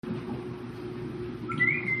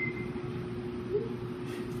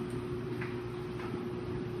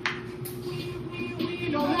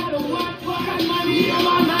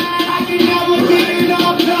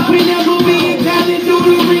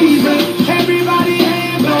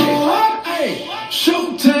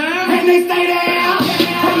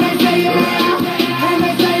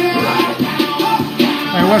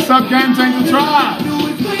What's up, Game Changer Tribe?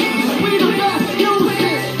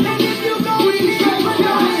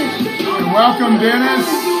 And welcome, Dennis.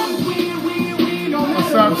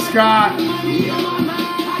 What's up, Scott?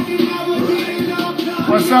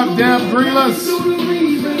 What's up, Deb Greeless?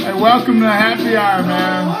 And welcome to Happy Hour,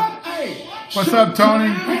 man. What's up,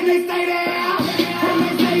 Tony?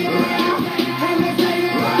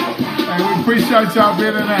 And we appreciate y'all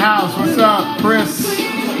being in the house. What's up, Chris?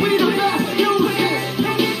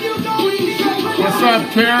 What's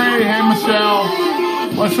up, Carrie? Hey, Michelle.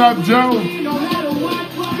 What's up, Joe?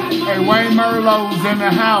 Hey, Wayne Merlot's in the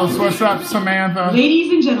house. What's up, Samantha?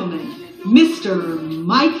 Ladies and gentlemen, Mr.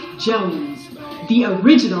 Mike Jones, the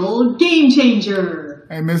original Game Changer.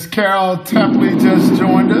 Hey, Miss Carol Tepley just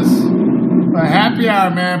joined us. A happy hour,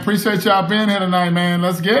 man. Appreciate y'all being here tonight, man.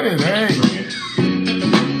 Let's get it. Hey.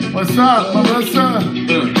 What's up, Melissa?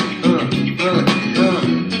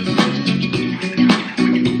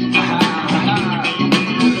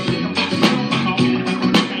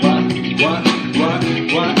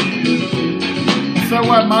 So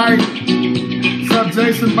what, Mike? What's up,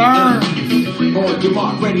 Jason Burns? On your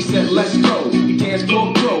mark, ready, set, let's go. Dance,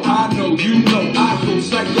 go, pro. I know, you know, I go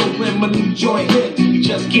psycho when my new joint hit.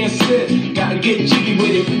 Just can't sit, gotta get jiggy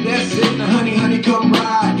with it. That's it, now honey, come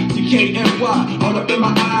ride. DKNY, all up in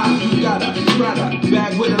my eyes. You gotta try to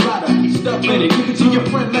bag with a lot of stuff in it. Give it to your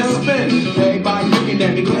friend, let's spin. Everybody looking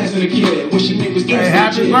at me, glancing at the kid. Wishing it was hey,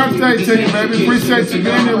 happy birthday to you, baby. Appreciate you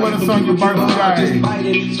being here with us on your birthday.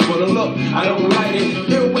 For the look, I don't like it.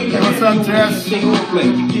 Hey, what's up, Jess? Give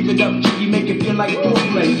it up, jiggy, make it feel like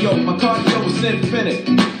foreplay. Yo, my cardio is infinite.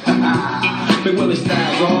 Big Willie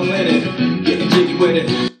style's all in it. Getting jiggy with it.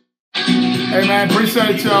 Hey, man,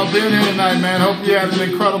 appreciate y'all being here tonight, man. Hope you had an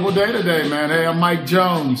incredible day today, man. Hey, I'm Mike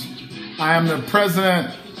Jones. I am the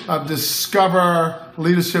president of Discover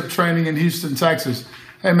Leadership Training in Houston, Texas.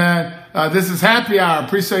 Hey, man, this is Happy Hour.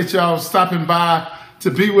 Appreciate y'all stopping by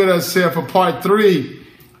to be with us here for part 3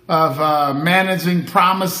 of managing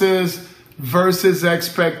promises versus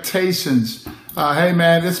expectations. Hey,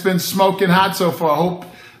 man, it's been smoking hot so far. I hope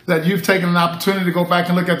that you've taken an opportunity to go back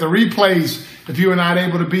and look at the replays if you were not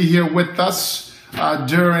able to be here with us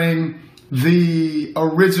during the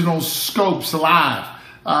original Scopes Live.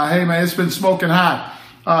 Hey, man, it's been smoking hot.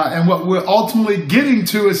 And what we're ultimately getting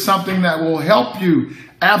to is something that will help you.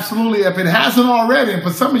 Absolutely, if it hasn't already, and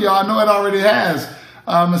for some of y'all, I know it already has,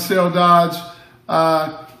 Michelle Dodge,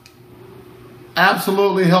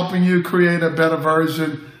 absolutely helping you create a better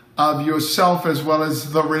version of yourself as well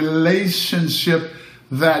as the relationship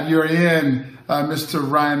that you're in. Mr.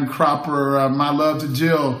 Ryan Cropper, my love to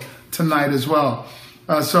Jill tonight as well.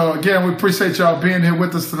 So again, we appreciate y'all being here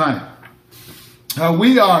with us tonight.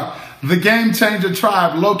 We are the Game Changer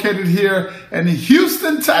Tribe, located here in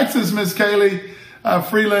Houston, Texas, Miss Kaylee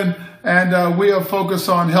Freeland, and we are focused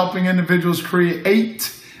on helping individuals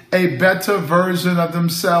create a better version of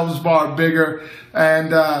themselves, bar bigger,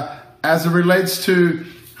 and as it relates to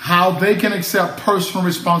how they can accept personal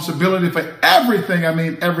responsibility for everything, I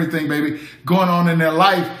mean everything, baby, going on in their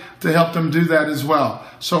life to help them do that as well.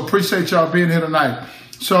 So appreciate y'all being here tonight.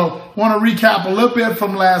 So want to recap a little bit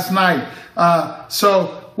from last night.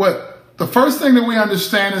 The first thing that we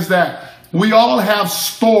understand is that we all have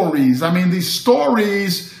stories. I mean, these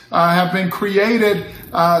stories have been created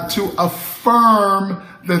to affirm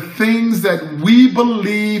the things that we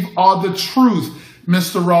believe are the truth,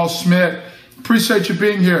 Mr. Ross Smith. Appreciate you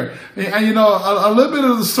being here. And you know, a little bit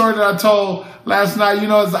of the story that I told last night, you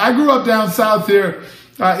know, is I grew up down south here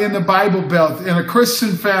in the Bible Belt in a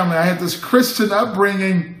Christian family. I had this Christian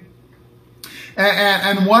upbringing.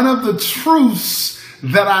 And one of the truths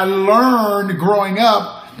that I learned growing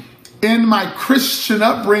up in my Christian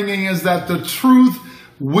upbringing is that the truth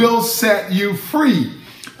will set you free.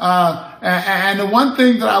 And the one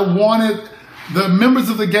thing that I wanted the members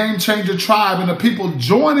of the Game Changer Tribe and the people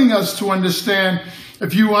joining us to understand,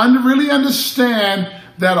 if you really understand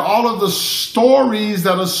that all of the stories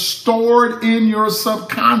that are stored in your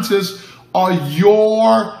subconscious are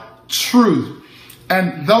your truth.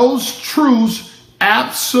 And those truths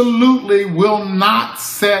absolutely will not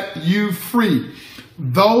set you free.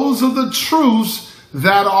 Those are the truths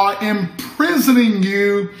that are imprisoning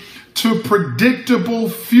you to predictable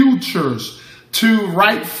futures, to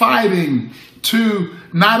right fighting, to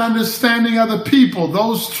not understanding other people.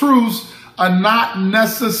 Those truths are not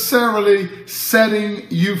necessarily setting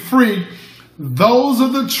you free. Those are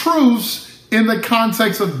the truths in the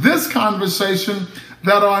context of this conversation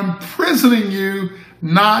that are imprisoning you,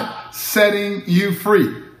 not setting you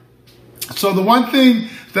free. So the one thing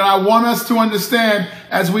that I want us to understand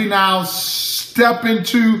as we now step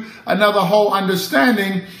into another whole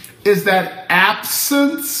understanding is that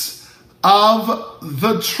absence of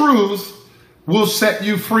the truth will set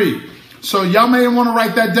you free. So y'all may want to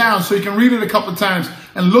write that down so you can read it a couple of times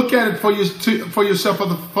and look at it for yourself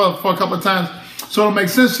for a couple of times so it'll make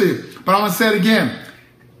sense to you. But I'm going to say it again.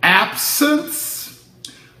 Absence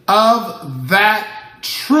of that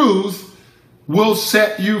truth will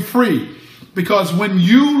set you free. Because when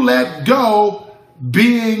you let go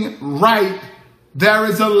being right, there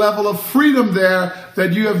is a level of freedom there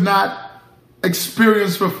that you have not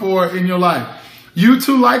experienced before in your life. You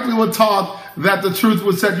too likely were taught that the truth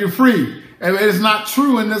would set you free. And it is not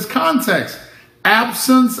true in this context.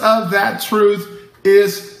 Absence of that truth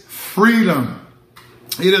is freedom.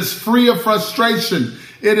 It is free of frustration.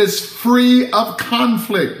 It is free of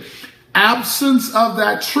conflict. Absence of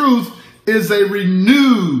that truth is a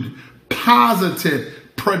renewed, positive,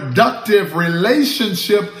 productive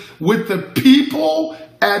relationship with the people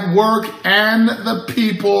at work and the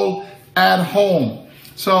people at home.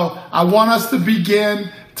 So I want us to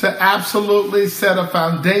begin to absolutely set a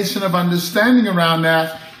foundation of understanding around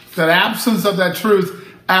that absence of that truth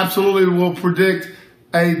absolutely will predict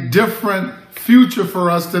a different future for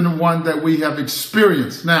us than the one that we have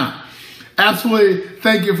experienced. Now, absolutely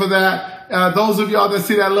thank you for that. Those of y'all that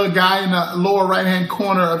see that little guy in the lower right-hand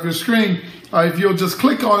corner of your screen, if you'll just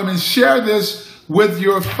click on him and share this with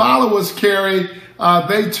your followers, Carrie,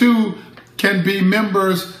 they too can be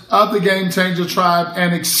members of the Game Changer Tribe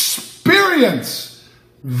and experience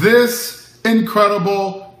this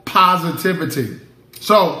incredible positivity.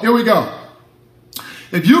 So here we go.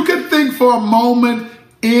 If you could think for a moment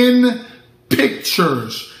in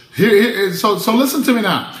pictures, so listen to me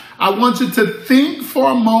now. I want you to think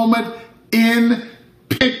for a moment in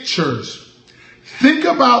pictures. Think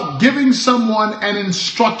about giving someone an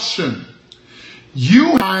instruction.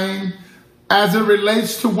 You as it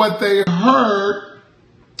relates to what they heard,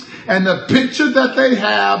 and the picture that they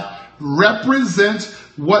have represents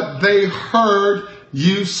what they heard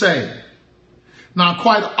you say. Now,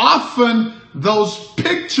 quite often, those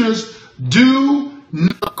pictures do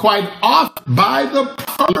quite often by the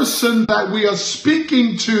person that we are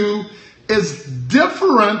speaking to is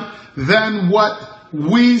different than what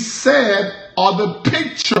we said, or the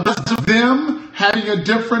picture of them having a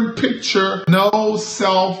different picture. No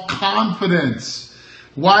self-confidence.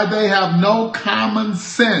 Why they have no common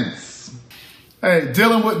sense. Hey,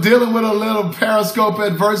 dealing with a little Periscope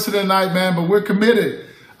adversity tonight, man, but we're committed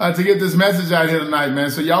to get this message out here tonight, man.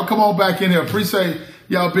 So y'all come on back in here. Appreciate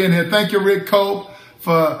y'all being here. Thank you, Rick Cope,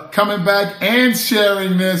 for coming back and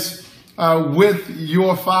sharing this with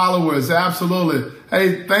your followers. Absolutely.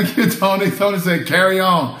 Hey, thank you, Tony. Tony said, carry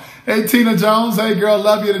on. Hey, Tina Jones. Hey, girl,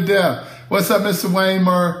 love you to death. What's up, Mr. Wayne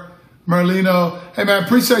Merlino? Hey, man,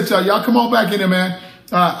 appreciate y'all. Y'all come on back in here, man.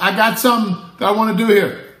 I got something that I want to do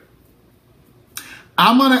here.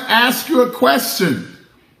 I'm going to ask you a question.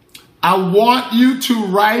 I want you to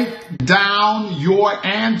write down your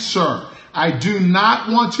answer. I do not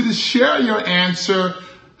want you to share your answer.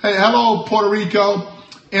 Hey, hello, Puerto Rico.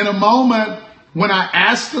 In a moment, when I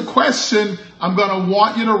ask the question, I'm going to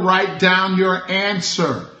want you to write down your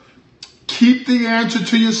answer. Keep the answer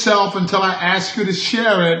to yourself until I ask you to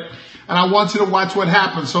share it, and I want you to watch what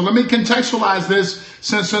happens. So let me contextualize this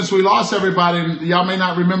since we lost everybody, and y'all may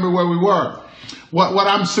not remember where we were. What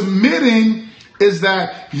I'm submitting is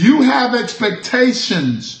that you have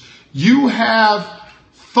expectations. You have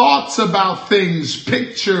thoughts about things,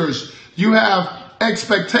 pictures. You have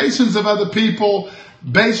expectations of other people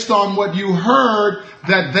based on what you heard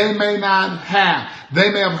that they may not have.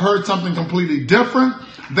 They may have heard something completely different.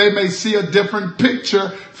 They may see a different picture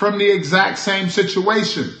from the exact same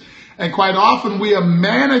situation. And quite often we are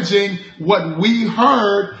managing what we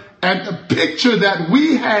heard and the picture that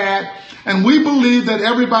we had, and we believe that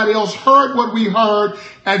everybody else heard what we heard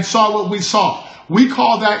and saw what we saw. We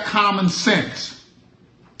call that common sense.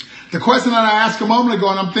 The question that I asked a moment ago,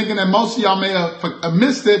 and I'm thinking that most of y'all may have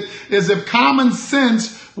missed it, is if common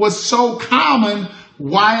sense was so common,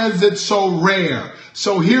 why is it so rare?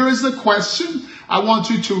 So here is the question. I want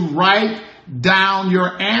you to write down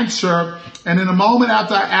your answer. And in a moment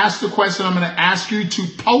after I ask the question, I'm going to ask you to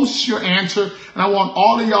post your answer. And I want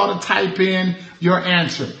all of y'all to type in your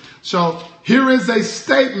answer. So here is a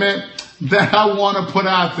statement that I want to put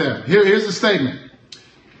out there. Here's a statement.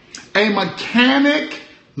 A mechanic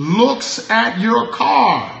looks at your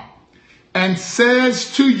car and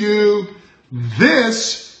says to you,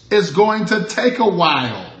 this is going to take a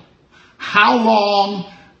while. How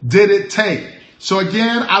long did it take? So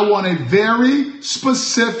again, I want a very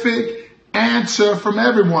specific answer from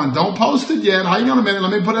everyone. Don't post it yet. Hang on a minute.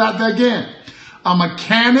 Let me put it out there again. A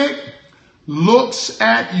mechanic looks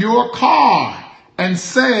at your car and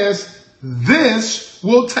says, this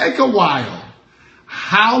will take a while.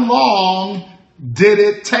 How long did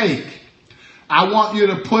it take? I want you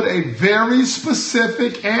to put a very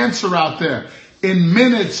specific answer out there in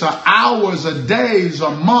minutes or hours or days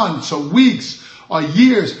or months or weeks or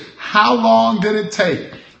years. How long did it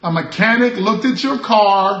take? A mechanic looked at your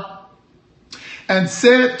car and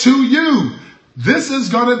said to you, this is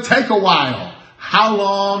going to take a while. How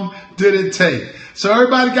long did it take? So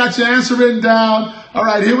everybody got your answer written down. All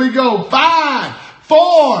right, here we go. 5,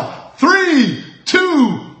 4, 3, 2,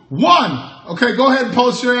 1. Okay, go ahead and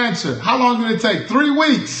post your answer. How long did it take? 3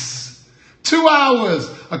 weeks, 2 hours,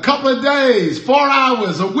 a couple of days, 4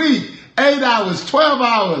 hours, a week, 8 hours, 12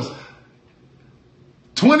 hours,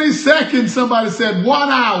 20 seconds. Somebody said 1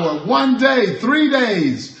 hour, 1 day, 3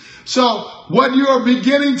 days. So what you are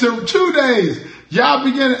beginning to, 2 days. Y'all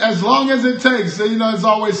begin as long as it takes. So, you know, there's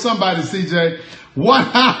always somebody, CJ. 1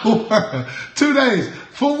 hour, 2 days.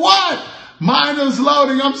 For what? Mine is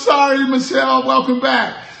loading. I'm sorry, Michelle. Welcome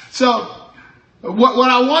back. So what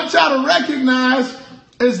I want y'all to recognize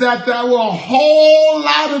is that there were a whole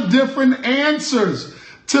lot of different answers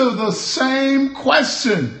to the same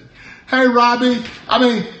question. Hey, Robbie,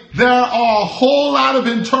 there are a whole lot of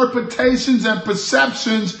interpretations and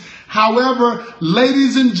perceptions. However,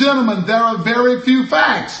 ladies and gentlemen, there are very few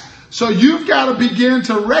facts. So you've got to begin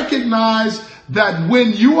to recognize that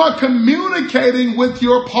when you are communicating with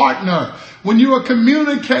your partner, when you are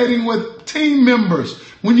communicating with team members,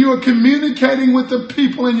 when you are communicating with the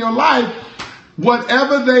people in your life,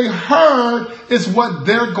 whatever they heard is what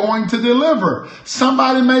they're going to deliver.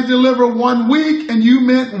 Somebody may deliver 1 week and you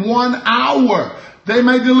meant 1 hour. They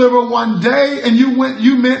may deliver 1 day and you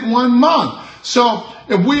meant 1 month. So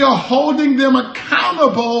if we are holding them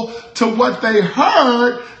accountable to what they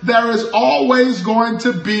heard, there is always going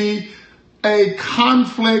to be a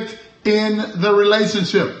conflict in the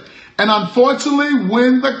relationship. And unfortunately,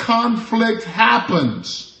 when the conflict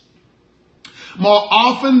happens, more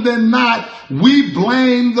often than not, we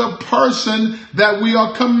blame the person that we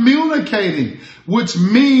are communicating, which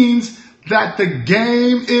means that the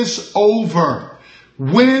game is over.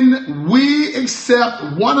 When we accept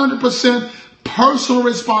 100% personal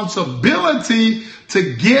responsibility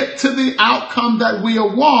to get to the outcome that we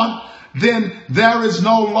want, then there is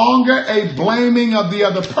no longer a blaming of the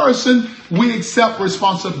other person. We accept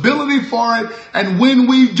responsibility for it. And when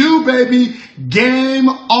we do, baby, game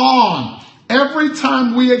on. Every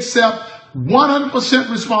time we accept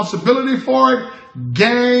 100% responsibility for it,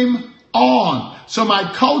 game on. So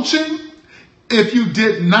my coaching, if you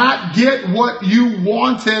did not get what you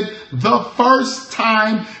wanted the first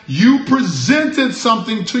time you presented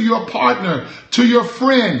something to your partner, to your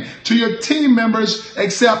friend, to your team members,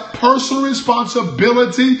 accept personal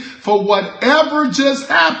responsibility for whatever just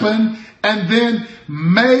happened, and then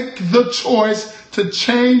make the choice to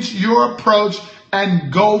change your approach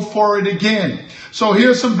and go for it again. So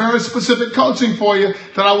here's some very specific coaching for you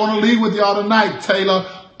that I want to leave with y'all tonight, Taylor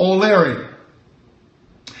O'Leary.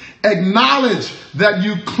 Acknowledge that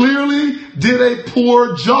you clearly did a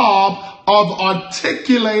poor job of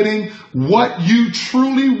articulating what you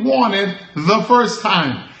truly wanted the first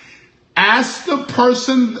time. Ask the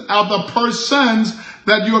person or the persons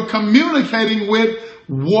that you're communicating with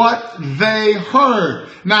what they heard.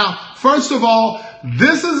 Now, first of all,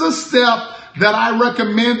 this is a step that I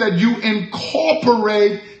recommend that you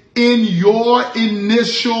incorporate in your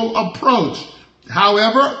initial approach.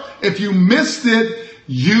 However, if you missed it,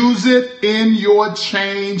 use it in your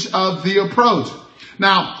change of the approach.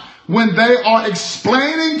 Now, when they are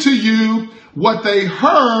explaining to you what they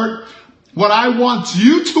heard, what I want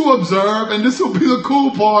you to observe, and this will be the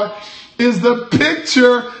cool part, is the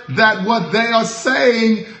picture that what they are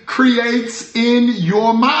saying creates in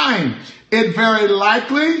your mind. It very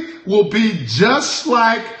likely will be just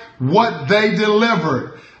like what they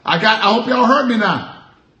delivered. I hope y'all heard me now.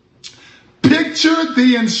 Picture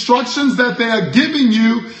the instructions that they are giving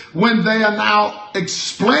you when they are now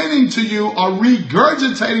explaining to you or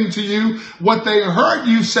regurgitating to you what they heard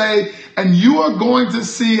you say, and you are going to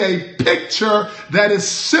see a picture that is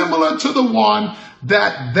similar to the one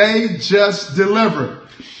that they just delivered.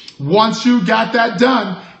 Once you got that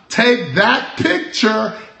done, take that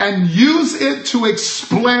picture and use it to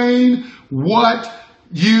explain what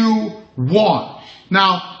you want.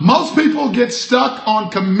 Now, most people get stuck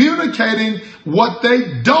on communicating what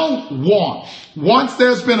they don't want. Once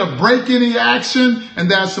there's been a break in the action and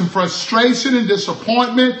there's some frustration and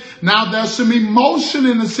disappointment, now there's some emotion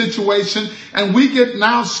in the situation, and we get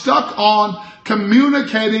now stuck on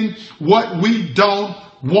communicating what we don't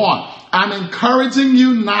want. I'm encouraging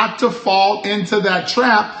you not to fall into that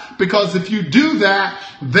trap, because if you do that,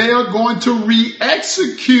 they are going to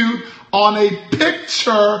re-execute on a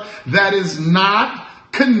picture that is not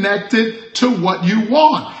connected to what you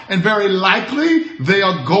want. And very likely they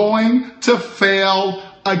are going to fail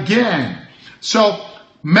again. So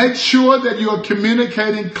make sure that you are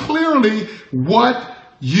communicating clearly what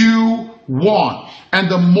you want.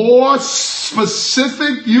 And the more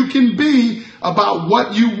specific you can be about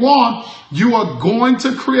what you want, you are going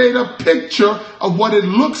to create a picture of what it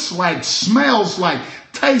looks like, smells like,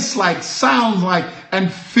 tastes like, sounds like,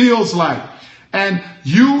 and feels like. And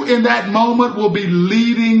you in that moment will be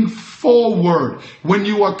leading forward when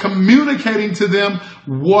you are communicating to them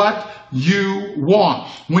what you want.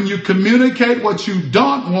 When you communicate what you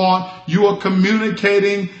don't want, you are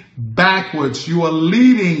communicating backwards. You are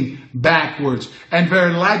leading backwards. And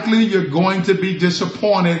very likely you're going to be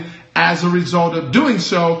disappointed as a result of doing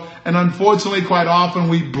so. And unfortunately, quite often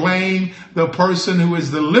we blame the person who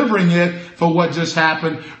is delivering it for what just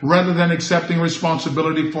happened, rather than accepting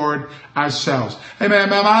responsibility for it ourselves. Hey man,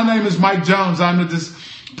 my name is Mike Jones. I'm the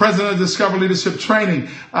president of Discover Leadership Training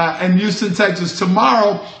in Houston, Texas.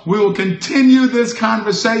 Tomorrow, we will continue this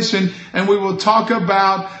conversation, and we will talk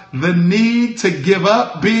about the need to give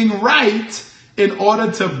up being right in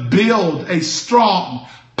order to build a strong,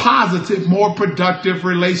 positive, more productive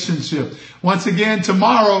relationship. Once again,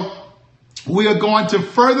 tomorrow, we are going to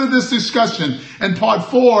further this discussion in part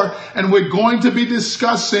 4, and we're going to be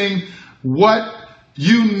discussing what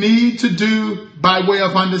you need to do by way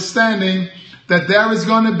of understanding that there is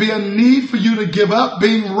going to be a need for you to give up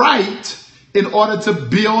being right in order to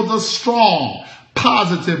build a strong,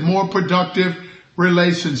 positive, more productive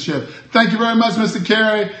relationship. Thank you very much, Mr.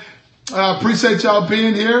 Carey. Appreciate y'all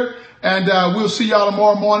being here. And we'll see y'all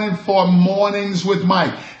tomorrow morning for Mornings with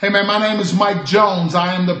Mike. Hey man, my name is Mike Jones.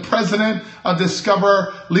 I am the president of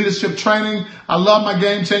Discover Leadership Training. I love my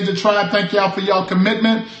Game Changer Tribe. Thank y'all for y'all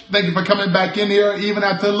commitment. Thank you for coming back in here, even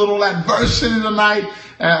after a little adversity tonight.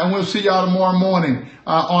 And we'll see y'all tomorrow morning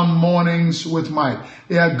on Mornings with Mike.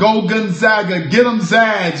 Yeah, go Gonzaga. Get them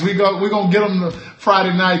Zags. We're going to get them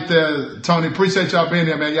Friday night, Tony. Appreciate y'all being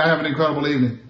here, man. Y'all have an incredible evening.